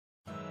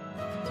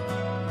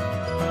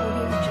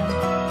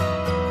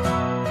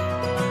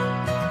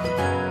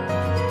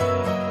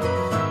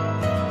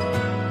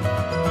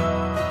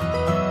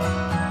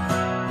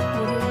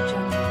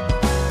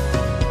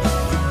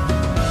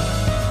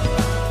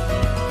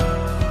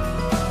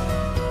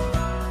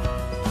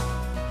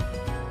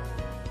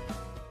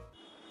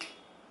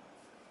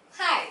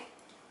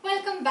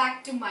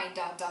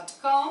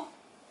myda.com.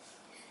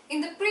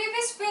 In the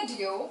previous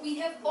video, we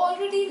have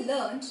already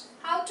learned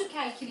how to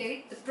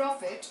calculate the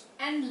profit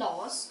and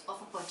loss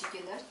of a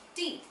particular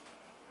deal.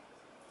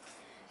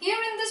 Here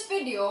in this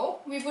video,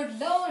 we would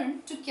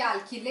learn to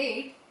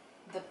calculate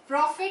the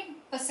profit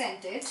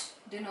percentage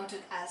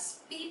denoted as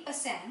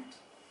P%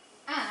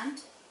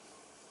 and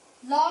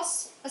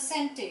loss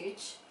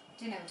percentage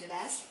denoted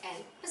as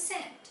L%.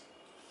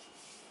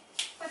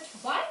 But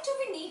why do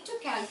we need to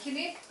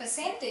calculate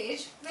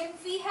percentage when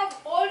we have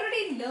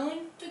already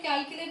learned to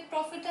calculate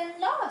profit and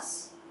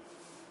loss?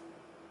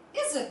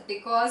 Is it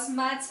because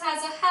maths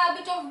has a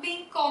habit of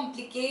being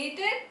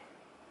complicated?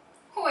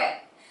 Well,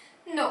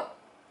 no.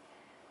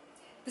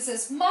 This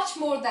is much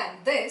more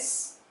than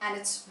this, and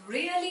it's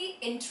really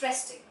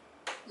interesting.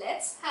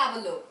 Let's have a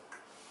look.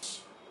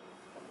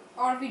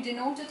 Or we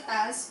denote it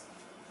as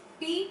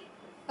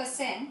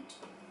P%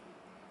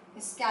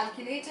 is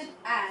calculated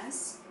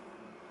as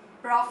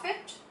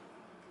profit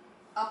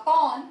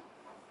upon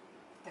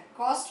the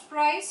cost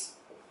price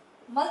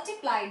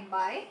multiplied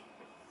by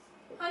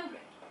 100.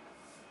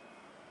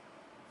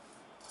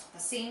 The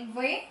same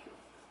way,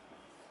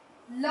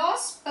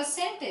 loss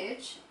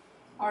percentage,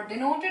 or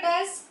denoted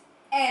as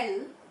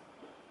L%,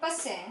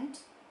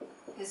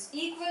 is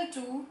equal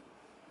to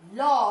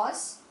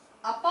loss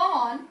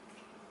upon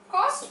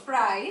cost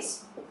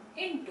price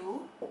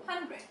into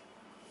 100.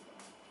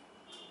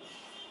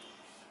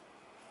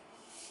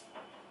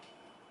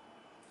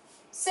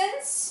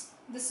 Since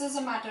this is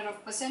a matter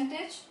of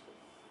percentage,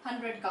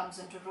 100 comes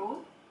into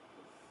role.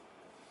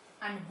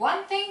 And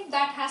one thing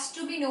that has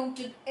to be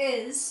noted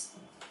is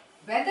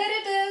whether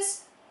it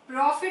is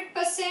profit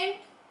percent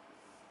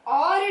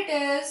or it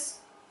is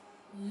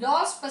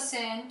loss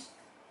percent,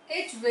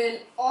 it will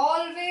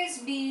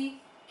always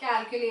be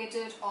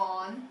calculated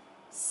on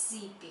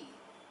CP.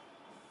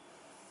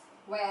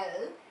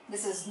 Well,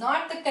 this is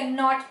not the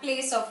Connaught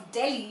Place of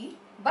Delhi,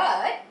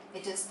 but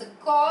it is the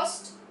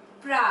cost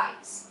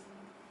price.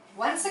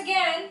 Once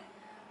again,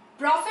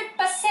 profit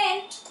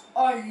percent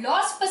or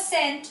loss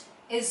percent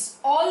is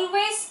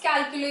always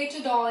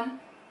calculated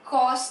on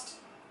cost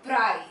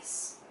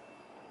price.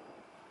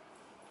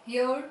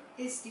 Here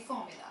is the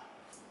formula.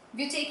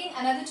 We are taking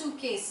another two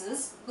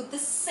cases with the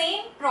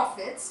same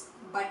profits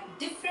but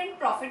different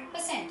profit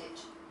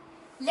percentage.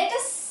 Let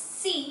us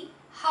see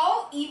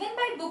how even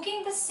by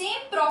booking the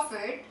same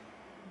profit,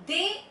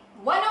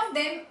 one of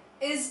them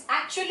is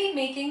actually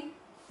making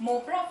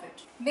more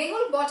profit.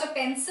 Mehul bought a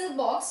pencil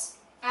box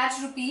at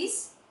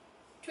rupees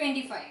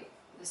 25.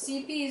 The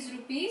CP is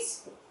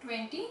rupees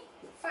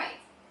 25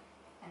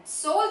 and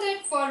sold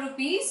it for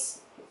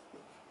rupees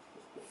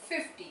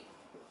 50.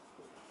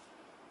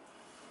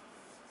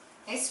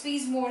 SP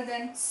is more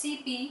than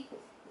CP,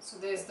 so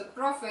there is the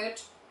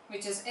profit,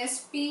 which is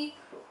SP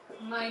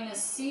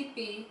minus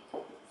CP,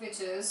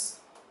 which is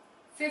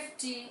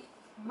 50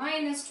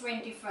 minus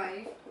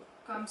 25,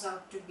 comes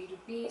out to be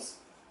rupees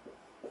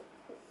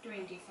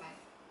 25.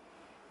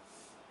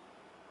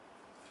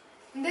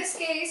 In this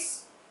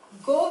case,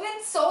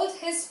 Govind sold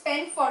his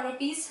pen for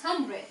rupees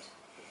 100,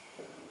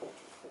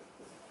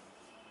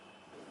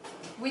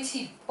 which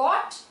he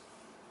bought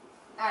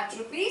at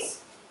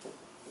rupees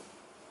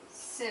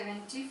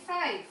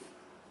 75.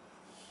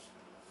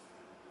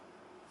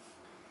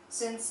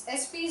 Since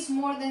SP is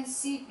more than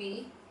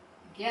CP,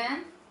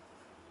 again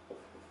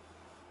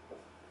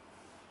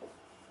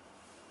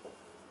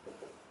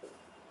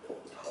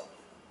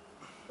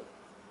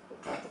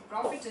the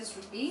profit is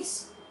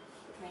rupees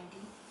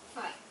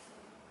 25.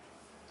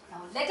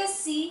 Now let us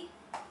see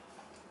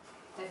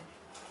the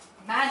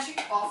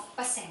magic of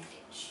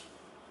percentage.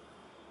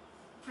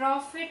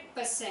 Profit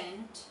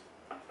percent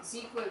is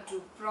equal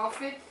to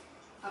profit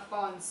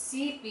upon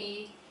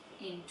CP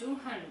into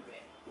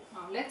 100.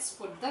 Now let's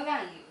put the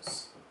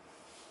values.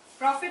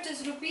 Profit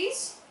is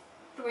rupees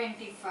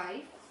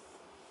 25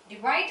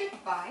 divided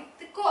by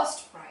the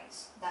cost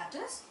price, that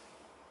is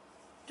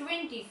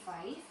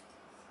 25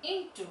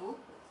 into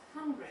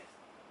 100.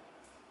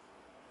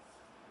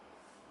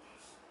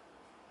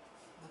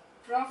 The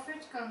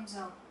profit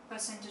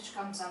percentage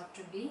comes out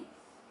to be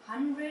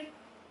 100%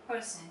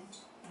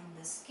 in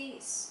this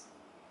case.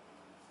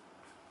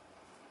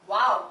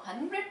 Wow,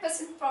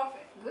 100%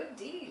 profit. Good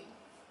deal.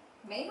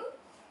 Mehul?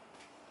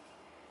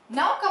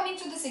 Now coming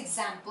to this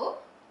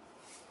example,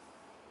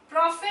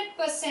 profit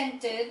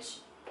percentage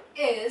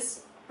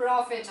is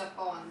profit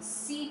upon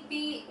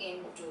CP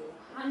into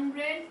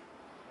 100,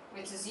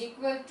 which is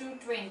equal to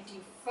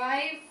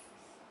 25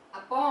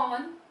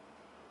 upon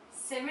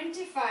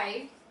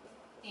 75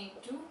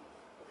 into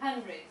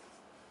 100.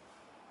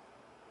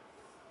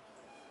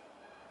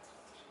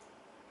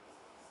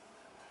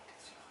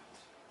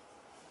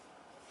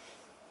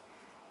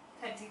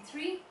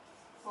 .3%.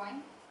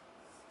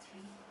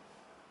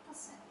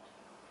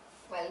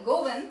 Well,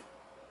 Govind,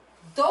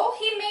 though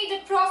he made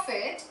a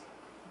profit,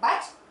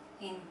 but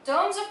in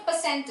terms of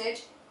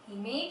percentage, he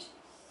made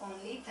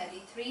only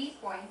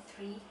 33.33%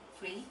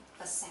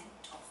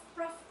 of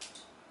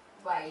profit,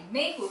 while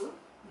Mehul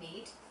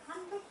made 100%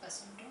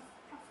 of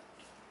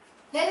profit.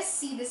 Let us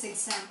see this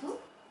example.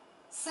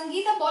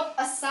 Sangeeta bought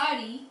a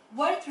sari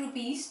worth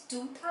rupees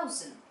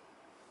 2000.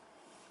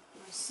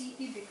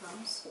 CP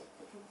becomes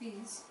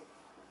rupees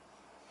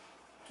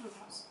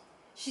 2000.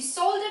 She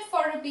sold it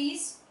for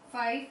rupees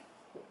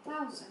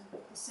 5000.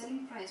 The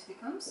selling price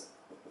becomes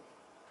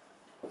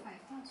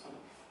 5000.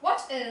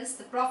 What is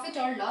the profit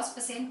or loss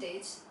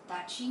percentage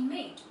that she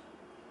made?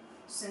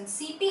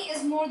 Since CP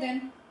is more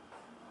than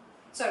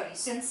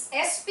since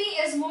SP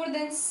is more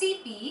than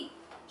CP,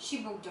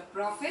 she booked a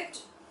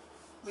profit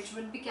which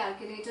would be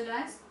calculated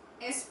as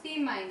SP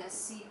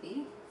minus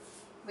CP,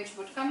 which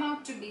would come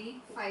out to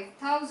be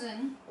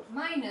 5000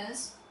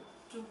 minus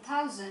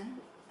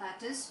 2000,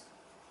 that is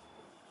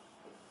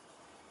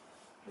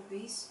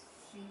rupees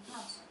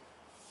 3000.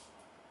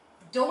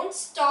 Don't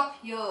stop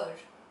here.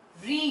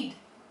 Read.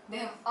 They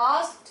have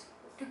asked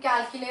to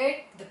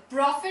calculate the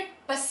profit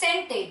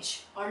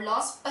percentage or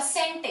loss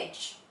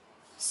percentage.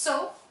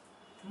 So,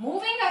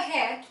 moving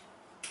ahead,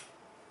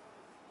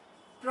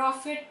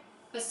 profit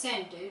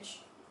percentage,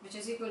 which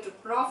is equal to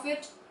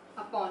profit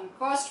upon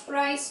cost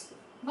price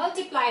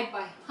multiplied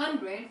by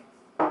 100,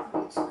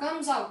 which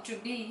comes out to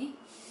be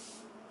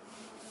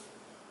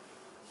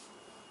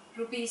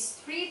rupees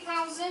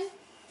 3000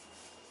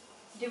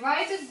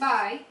 divided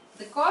by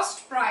the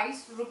cost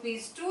price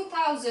rupees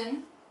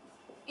 2000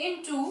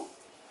 into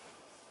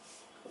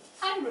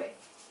 100.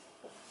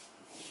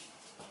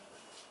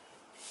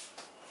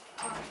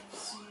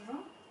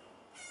 0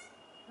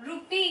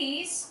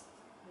 rupees,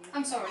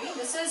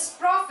 this is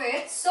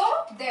profit,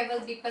 so there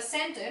will be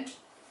percentage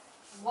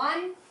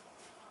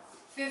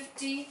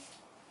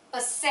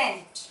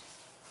 150%.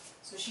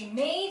 So she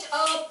made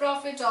a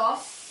profit of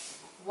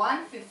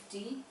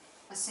 150%.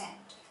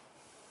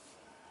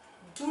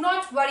 Do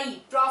not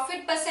worry,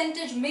 profit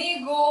percentage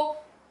may go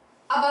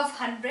above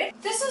 100.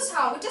 This is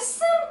how it is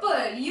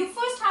simple. You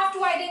first have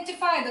to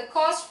identify the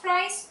cost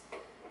price,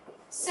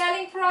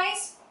 selling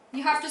price.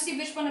 You have to see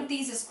which one of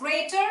these is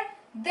greater.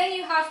 Then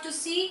you have to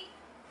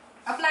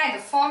apply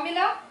the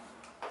formula.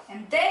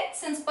 And then,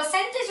 since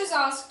percentage is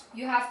asked,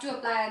 you have to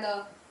apply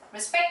the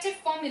respective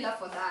formula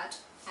for that.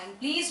 And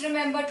please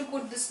remember to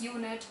put this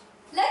unit.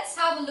 Let's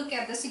have a look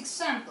at this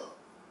example.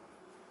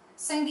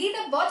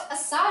 Sangeeta bought a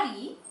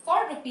sari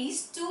for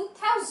rupees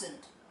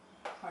 2000.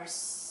 Her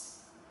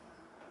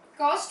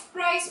cost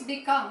price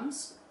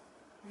becomes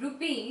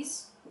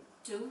rupees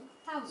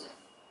 2000.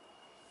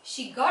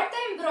 She got the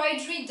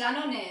embroidery done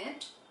on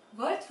it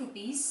worth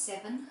rupees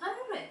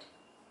 700.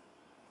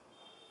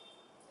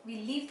 We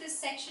leave this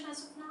section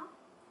as of now.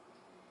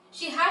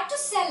 She had to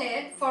sell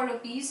it for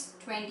rupees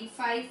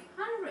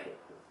 2500.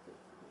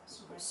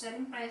 So her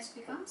selling price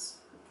becomes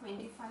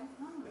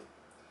 2500.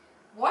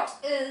 What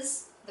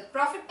is the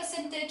profit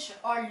percentage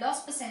or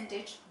loss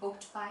percentage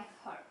booked by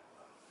her?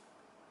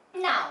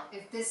 Now,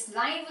 if this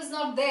line was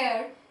not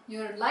there,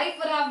 your life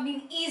would have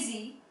been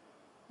easy.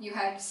 You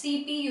had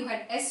CP, you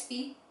had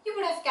SP, you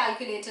would have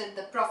calculated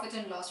the profit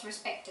and loss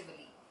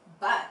respectively.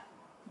 But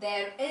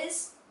there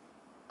is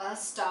a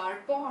star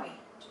point.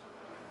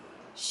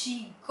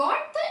 She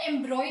got the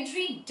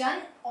embroidery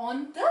done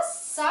on the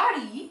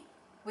sari,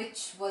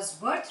 which was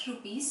worth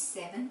rupees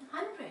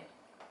 700.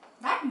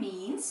 That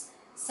means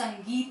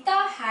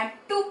Sangeeta had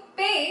to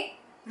pay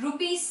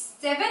rupees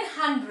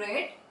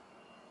 700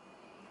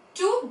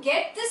 to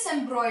get this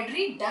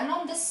embroidery done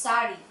on the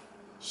sari.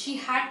 She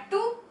had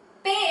to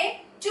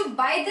pay to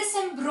buy this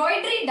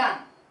embroidery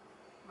done,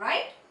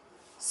 right?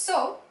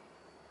 So,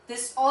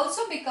 this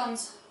also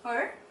becomes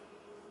her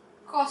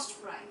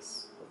cost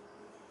price.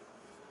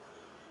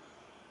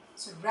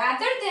 So,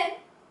 rather than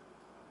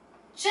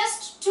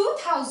just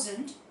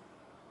 2000,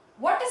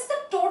 what is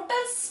the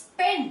total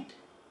spent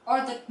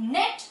or the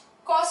net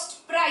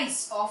cost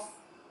price of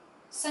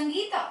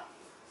Sangeeta?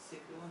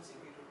 CP1,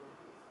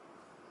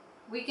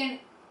 CP2. We can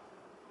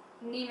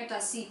name it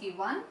as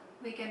CP1,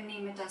 we can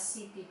name it as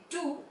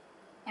CP2,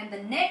 and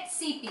the net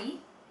CP,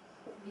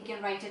 we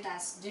can write it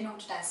as,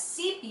 denote it as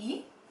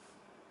CP,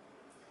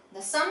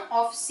 the sum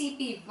of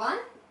CP1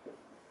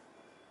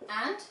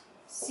 and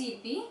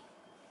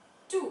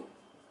CP2,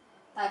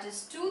 that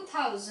is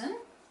 2000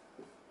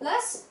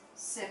 plus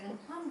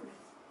 700.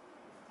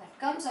 That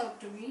comes out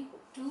to be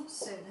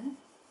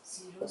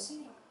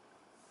 2700.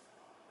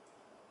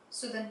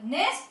 So the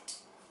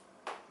net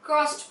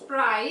cost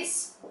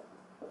price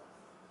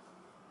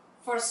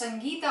for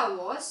Sangeeta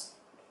was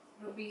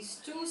rupees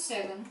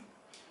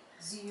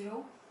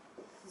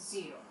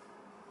 2700,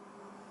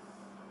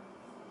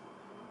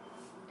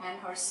 and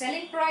her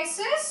selling price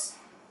is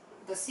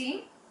the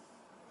same,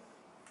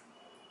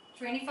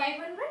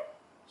 2500.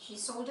 She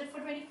sold it for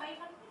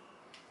 2500.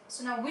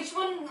 So now which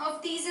one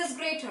of these is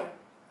greater?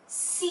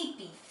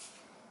 CP.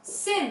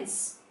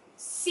 Since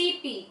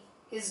CP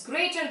is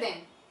greater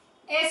than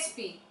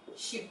SP,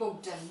 she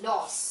booked a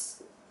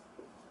loss.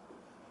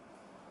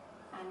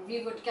 And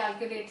we would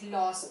calculate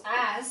loss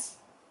as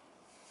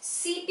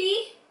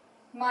CP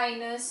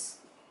minus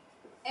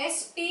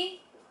SP,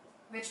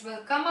 which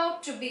will come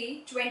out to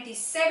be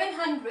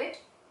 2700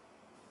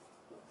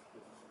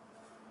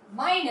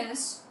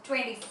 minus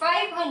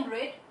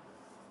 2500,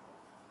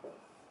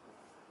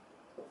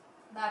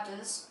 that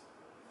is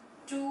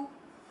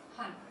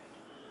 200.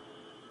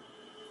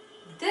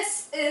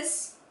 This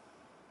is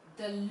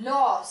the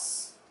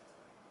loss.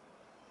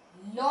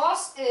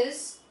 Loss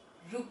is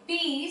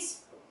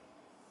rupees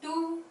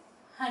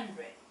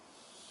 200.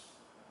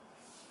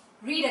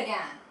 Read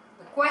again.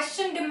 The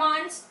question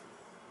demands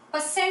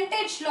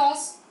percentage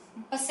loss,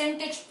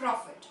 percentage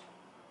profit.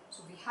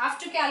 So we have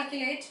to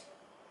calculate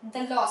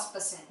the loss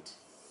percent.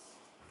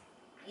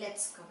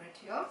 Let's cover it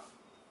here.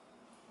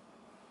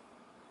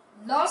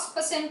 Loss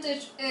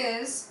percentage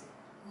is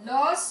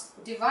loss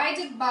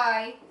divided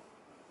by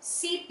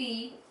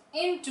CP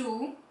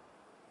into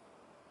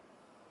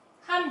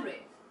 100.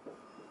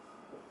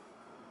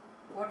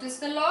 What is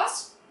the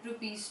loss?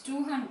 Rupees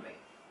 200.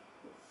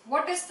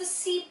 What is the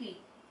CP?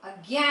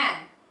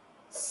 Again,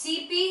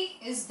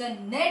 CP is the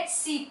net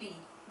CP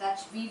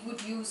that we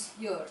would use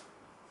here.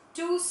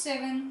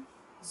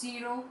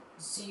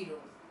 2700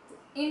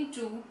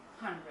 into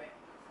 100.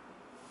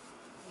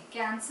 We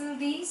cancel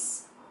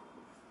these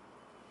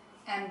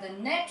and the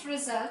net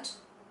result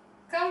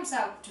comes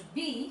out to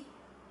be